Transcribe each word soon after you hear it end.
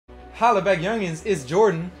Holla back youngins, it's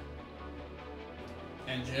Jordan.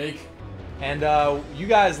 And Jake. And you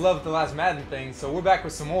guys loved the last Madden thing, so we're back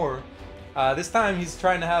with some more. This time he's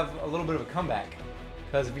trying to have a little bit of a comeback.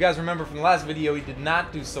 Because if you guys remember from the last video, he did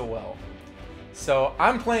not do so well. So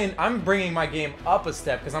I'm bringing my game up a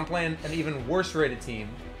step because I'm playing an even worse rated team.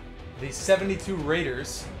 The 72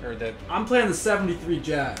 Raiders, I'm playing the 73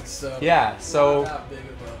 Jags, so... Yeah, so...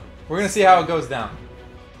 We're gonna see how it goes down.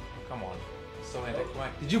 Come on. So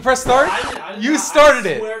anticlimactic. Did you press start? You started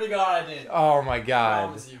it! I swear to God I did. Oh my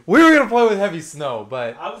God. We were gonna play with heavy snow,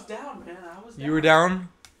 but... I was down, man. I was down. You were down?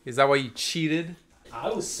 Is that why you cheated? I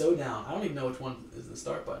was so down. I don't even know which one is the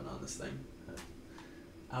start button on this thing.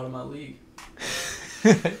 Out of my league.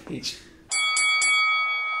 Each.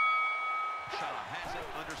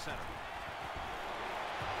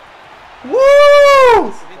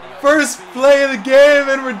 Woo! First play of the game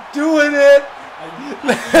and we're doing it!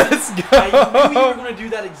 Let's go! I knew you were going to do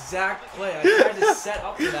that exact play. I tried to set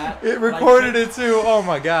up for that. It recorded it too. Oh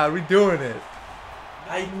my God, we're doing it.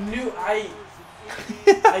 I knew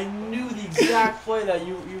the exact play that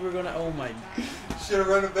you were going to... Oh my... Should have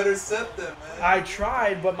run a better set then, man. I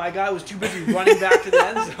tried, but my guy was too busy running back to the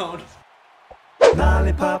end zone.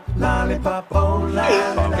 Lollipop, lollipop, oh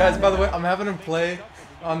lollipop. Guys, by the way, I'm having him play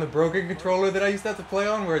on the broken controller that I used to have to play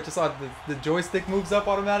on, where it just the joystick moves up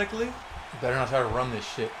automatically. You better not try to run this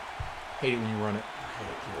shit. Hate it when you run it.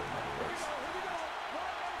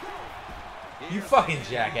 You fucking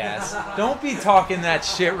jackass. Don't be talking that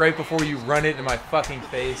shit right before you run it in my fucking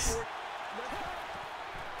face.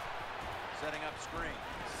 Setting up screen.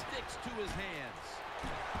 Sticks to his hands.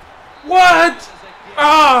 What?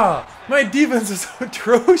 Ah! My defense was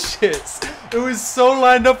atrocious. It was so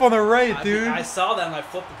lined up on the right, dude. I saw that and I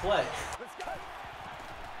flipped the play.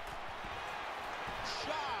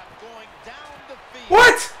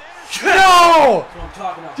 What? No! That's what I'm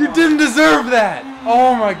talking about. You didn't deserve that.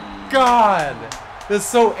 Oh my God. That's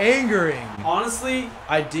so angering. Honestly,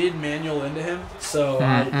 I did manual into him, so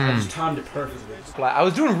I just timed it perfectly. I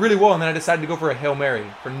was doing really well, and then I decided to go for a Hail Mary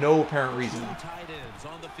for no apparent reason.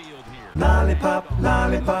 Lollipop,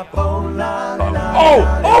 lollipop, oh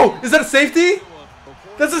lollipop. Oh! Is that a safety?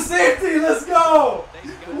 That's a safety! Let's go!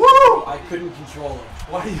 Woo! I couldn't control him.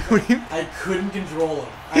 What do you... I couldn't control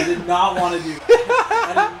him. I did not want to do it.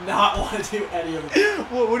 I did not want to do any of it.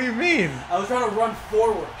 What do you mean? I was trying to run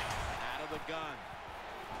forward. Out of the gun.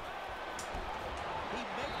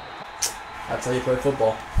 That's how you play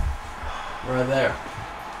football. Right there.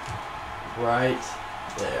 Right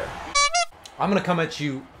there. I'm gonna come at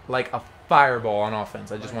you like a fireball on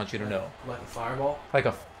offense. I just want you to know. Like a fireball? Like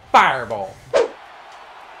a fireball. Net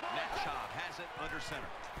shot has it under center.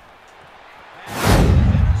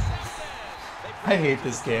 I hate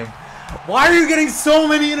this game. Why are you getting so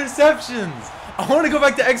many interceptions? I want to go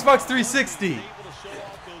back to Xbox 360.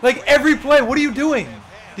 Like every play, what are you doing?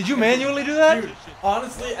 Did you manually do that? Dude,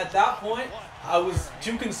 honestly, at that point, I was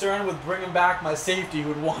too concerned with bringing back my safety who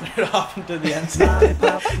would wander it off into the end zone.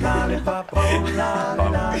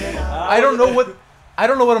 I don't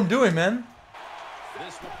know what I'm doing, man.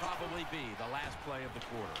 This will probably be the last play of the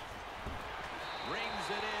quarter. Rings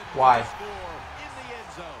it in. Why? Score in the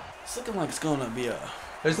end zone. It's looking like it's gonna be a...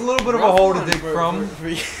 There's a little bit of a hole to dig from.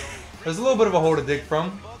 There's a little bit of a hole to dig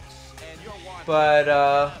from. But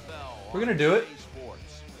we're gonna do it.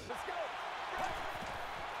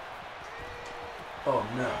 Oh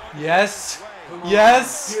no. Yes.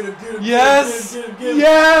 Yes. Get him, Yes. get him.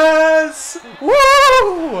 Yes.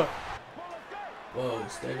 Woo! Whoa,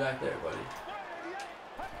 stay back there, buddy.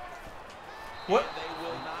 What?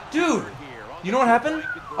 Dude, you know what happened?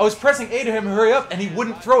 I was pressing A to him, hurry up, and he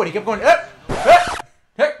wouldn't throw it. He kept going, you want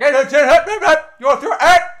to throw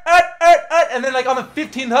it? And then like on the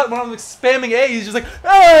 15th hut, when I was like spamming A, he's just like,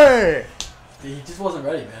 hey! He just wasn't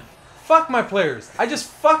ready, man. Fuck my players. I just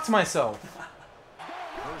fucked myself.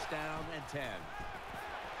 First down and 10.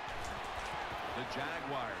 The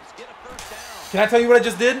Jaguars get a first down. Can I tell you what I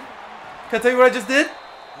just did? Can I tell you what I just did?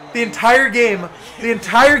 The entire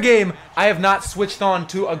game, I have not switched on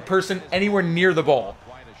to a person anywhere near the ball.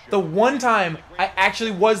 The one time I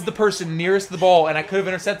actually was the person nearest the ball and I could have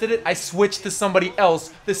intercepted it, I switched to somebody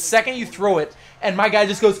else the second you throw it, and my guy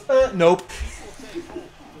just goes, nope.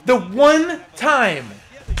 The one time.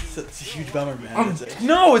 It's a huge bummer, man.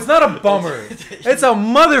 No, it's not a bummer. It's a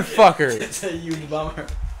motherfucker. It's a huge bummer.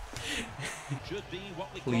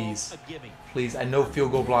 Please. Please, I know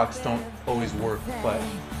field goal blocks don't always work, but...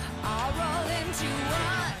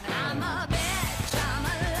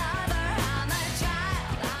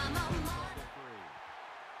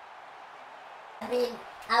 I mean,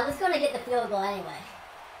 I was going to get the field goal anyway.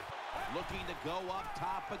 Looking to go up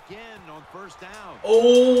top again on first down.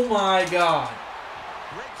 Oh my God.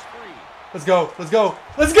 Breaks free. Let's go. Let's go.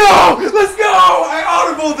 Let's go. Let's go. I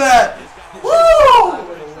audibled that. Woo!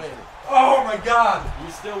 Oh my God.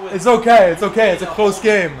 You're still with It's okay. It's okay. It's a close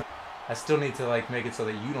game. I still need to like make it so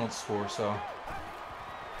that you don't score. So.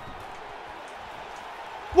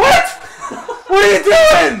 What? What are you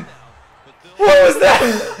doing? What was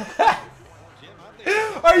that?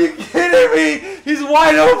 Are you kidding me? He's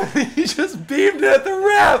wide open. He just beamed it at the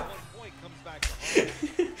ref.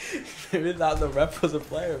 Maybe not the ref was a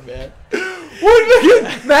player, man.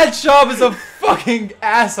 What? Matt Schaub is a fucking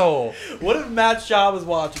asshole. What if Matt Schaub is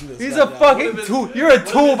watching this? He's right a now? fucking tool. You're a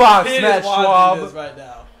toolbox, Matt Schwab. Right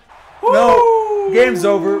now. No, game's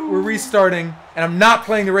over. We're restarting, and I'm not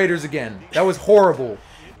playing the Raiders again. That was horrible.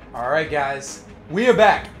 All right, guys, we are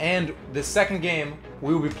back, and the second game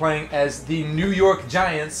we will be playing as the New York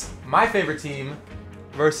Giants, my favorite team,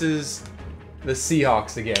 versus the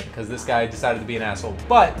Seahawks again, because this guy decided to be an asshole.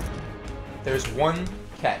 But there's one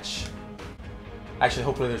catch. Actually,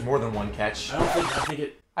 hopefully there's more than one catch. I think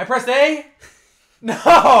it. I pressed A?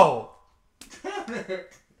 No!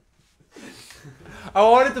 I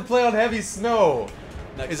wanted to play on heavy snow.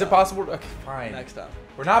 Next Is it time. possible? Okay, fine. Next time.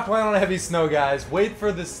 We're not playing on heavy snow, guys. Wait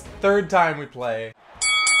for this third time we play.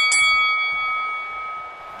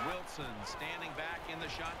 Wilson standing back in the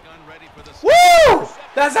shotgun, ready for the Woo!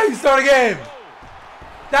 That's how you start a game.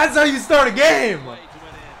 That's how you start a game. play to an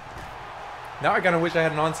end. Now I kind of wish I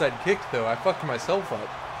had an onside kick, though. I fucked myself up. And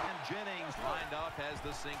Jennings lined up as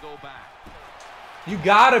the single back. You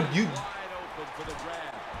gotta, you. Wide open for the grab.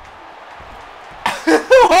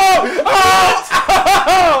 Oh!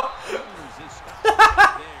 Oh! Hughes is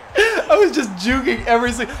stopped there. I was just juking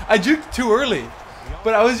every single. I juked too early,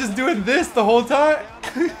 but I was just doing this the whole time.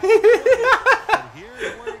 And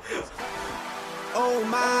here's where it gets Oh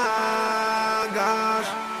my gosh.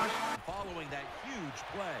 following that huge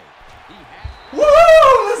play. He had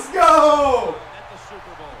Woo! Let's go! at the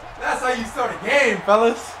Super Bowl. That's how you start a game,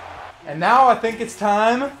 fellas. And now I think it's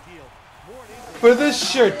time for the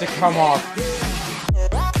shirt to come off.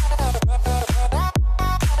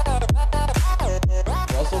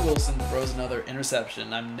 Russell Wilson throws another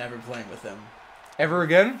interception. I'm never playing with him. Ever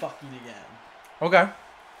again? Fucking again. Okay.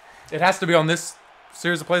 It has to be on this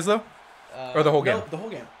series of plays, though? Or the whole game? No, the whole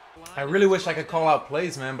game. I really wish I could call out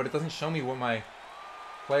plays, man, but it doesn't show me what my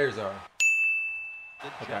players are.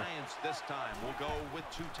 The Giants this time will go with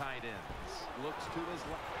two tight ends. Looks to his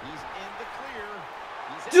left. He's in the clear.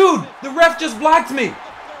 He's Dude, the ref just blocked me.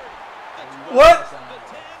 The What? 10.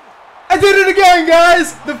 I did it again,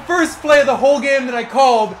 guys! The first play of the whole game that I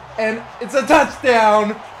called, and it's a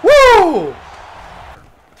touchdown. Woo!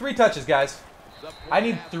 3 touches, guys. I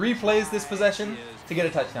need 3 plays this possession to get a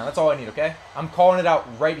touchdown. That's all I need, okay? I'm calling it out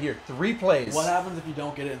right here. 3 plays. What happens if you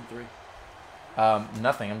don't get it in 3?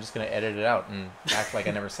 Nothing. I'm just going to edit it out and act like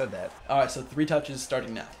I never said that. All right, so 3 touches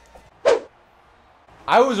starting now.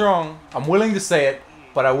 I was wrong. I'm willing to say it,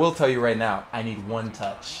 but I will tell you right now, I need 1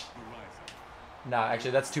 touch. Nah, actually,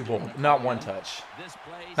 that's too bold. Not 1 touch. This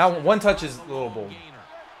play Now, sets 1 up touch is the a little long bold. gainer.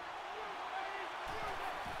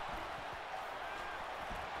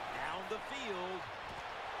 Down the field.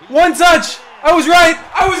 1 touch! I was right!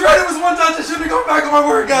 I was right! It was 1 touch! I shouldn't have gone back on my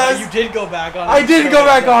word, guys! You did go back on it. I didn't go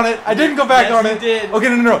back on it. I didn't go back Yes, on you it. did. Okay,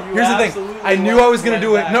 no. You Here's the thing. absolutely I knew I was gonna went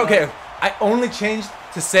do it. back No, on okay. it. I only changed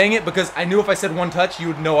to saying it because I knew if I said 1 touch, you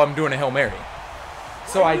would know I'm doing a Hail Mary.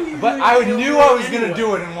 So I knew I was gonna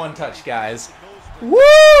do it in 1 touch, guys.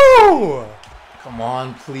 Woo! Come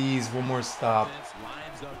on, please, 1 more stop.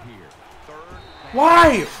 Lines up here. Third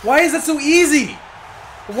Why? Why is that so easy?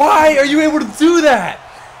 Why are you able to do that?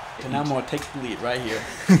 And now I'm going to take the lead right here.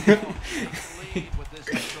 lead with this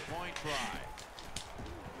extra point try.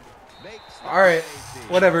 Makes the All right,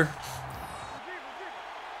 safety. whatever.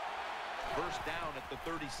 First down at the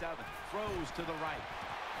 37. Throws to the right.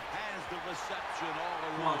 Has the reception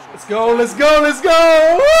all along. Let's go, let's go, let's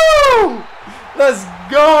go! Woo! Let's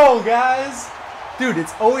go, guys! Dude,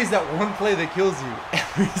 it's always that 1 play that kills you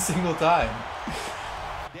every single time.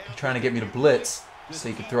 You're trying to get me to blitz so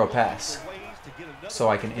you can throw a pass, so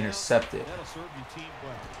I can intercept it.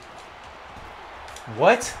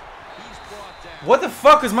 What? What the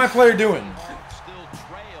fuck is my player doing?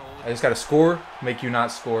 I just gotta score, make you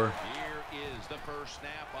not score. Here is the first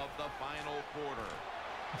snap of the final quarter.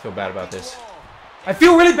 I feel bad about this. I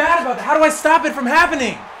feel really bad about that. How do I stop it from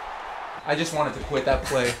happening? I just wanted to quit that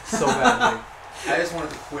play so badly. I just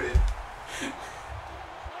wanted to quit it. 3rd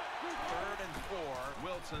and 4.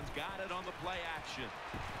 Wilson's got it on the play action.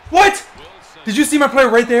 What? Wilson. Did you see my player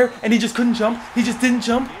right there? And he just couldn't jump? He just didn't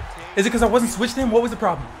jump? Is it because I wasn't switched to him? What was the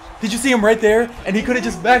problem? Did you see him right there? And he could have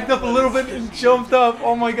just backed up a little bit and jumped up.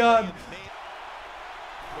 Oh my God.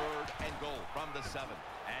 3rd and goal from the 7.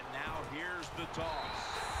 And now here's the toss.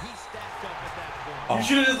 He stacked up at that point. You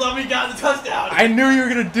should have just let me get the touchdown. I knew you were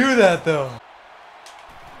going to do that though.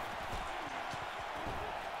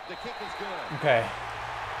 The kick is good. Okay.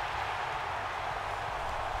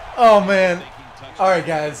 Oh man. Alright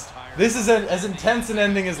guys. This is as intense an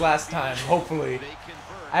ending as last time, hopefully.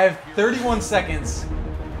 I have 31 seconds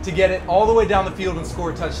to get it all the way down the field and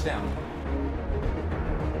score a touchdown.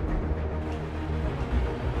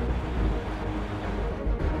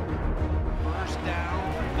 First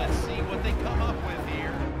down. Let's see what they come up with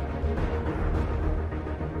here.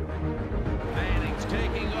 Manning's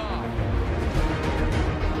taking off.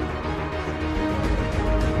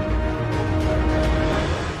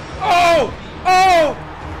 Oh! Oh!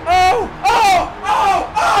 Oh! Oh!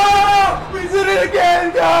 Oh! Oh! We did it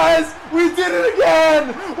again, guys! We did it again!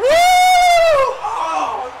 Woo!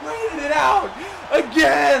 Oh! Made it out!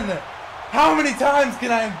 Again! How many times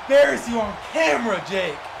can I embarrass you on camera,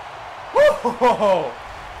 Jake? Whoa!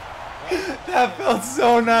 That felt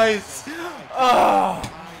so nice. Oh!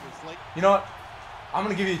 You know what? I'm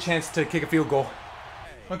gonna give you a chance to kick a field goal.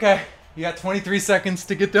 Okay, you got 23 seconds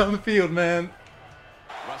to get down the field, man.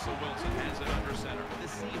 Russell Wilson has it under center. The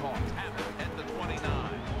Seahawks have it at the 29.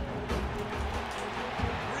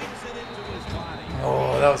 Brings it into his body.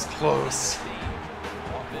 Oh, that was close.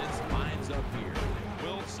 Offense lines up here.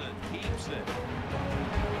 Wilson keeps it.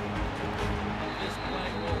 This play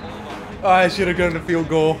will hold on. Oh, I should have gotten a field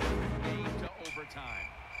goal. Game to overtime.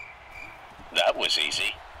 That was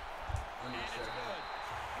easy. And it's good.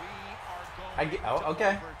 We are I going get, oh, to okay.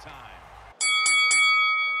 overtime.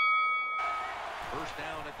 First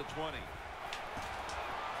down at the 20.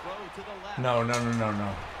 Throw to the left. No, no, no, no,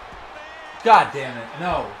 no. God damn it.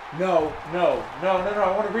 No, no, no, no, no, no.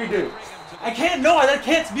 I want to redo. I can't. No, that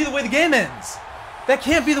can't be the way the game ends. That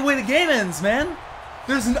can't be the way the game ends, man.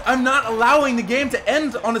 I'm not allowing the game to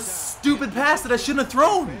end on a stupid pass that I shouldn't have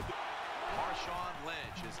thrown. Marshawn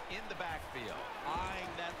Lynch is in the backfield. Eyeing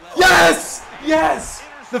that left. Yes! Yes!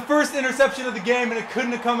 The first interception of the game, and it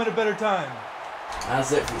couldn't have come at a better time.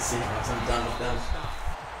 That's it for the Seahawks. I'm done with them.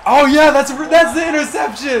 Oh yeah, that's the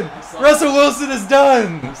interception. Russell Wilson is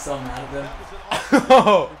done. I'm so mad at them.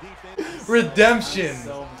 Oh, redemption,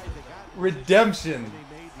 So redemption.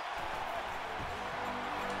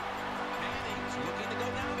 Manning's looking to go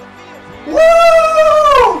down the field. Woo!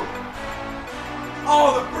 Oh,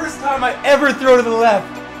 the first time I ever throw to the left.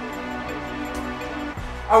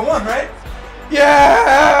 I won, right?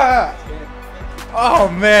 Yeah! Oh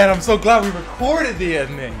man, I'm so glad we recorded the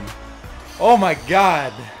ending. Oh my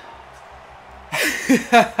God.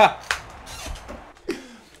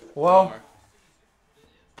 Well,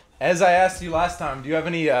 as I asked you last time, do you have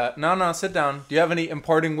any, no, sit down. Do you have any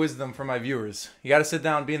imparting wisdom for my viewers? You gotta sit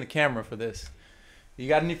down and be in the camera for this. You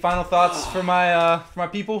got any final thoughts for my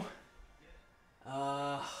people?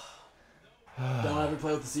 don't ever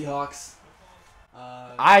play with the Seahawks.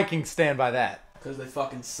 I can stand by that. Because they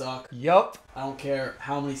fucking suck. Yup. I don't care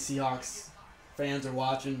how many Seahawks fans are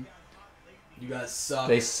watching. You guys suck.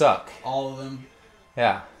 They suck. All of them.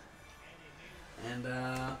 Yeah. And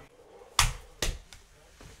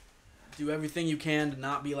do everything you can to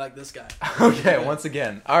not be like this guy. Okay, once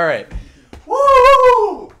again. All right.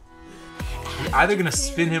 Woo! We're either gonna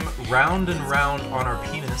spin him round and round on our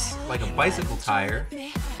penis like a bicycle tire,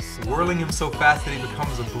 whirling him so fast that he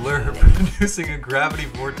becomes a blur, producing a gravity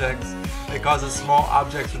vortex that causes small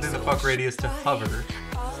objects within the fuck radius to hover.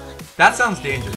 That sounds dangerous.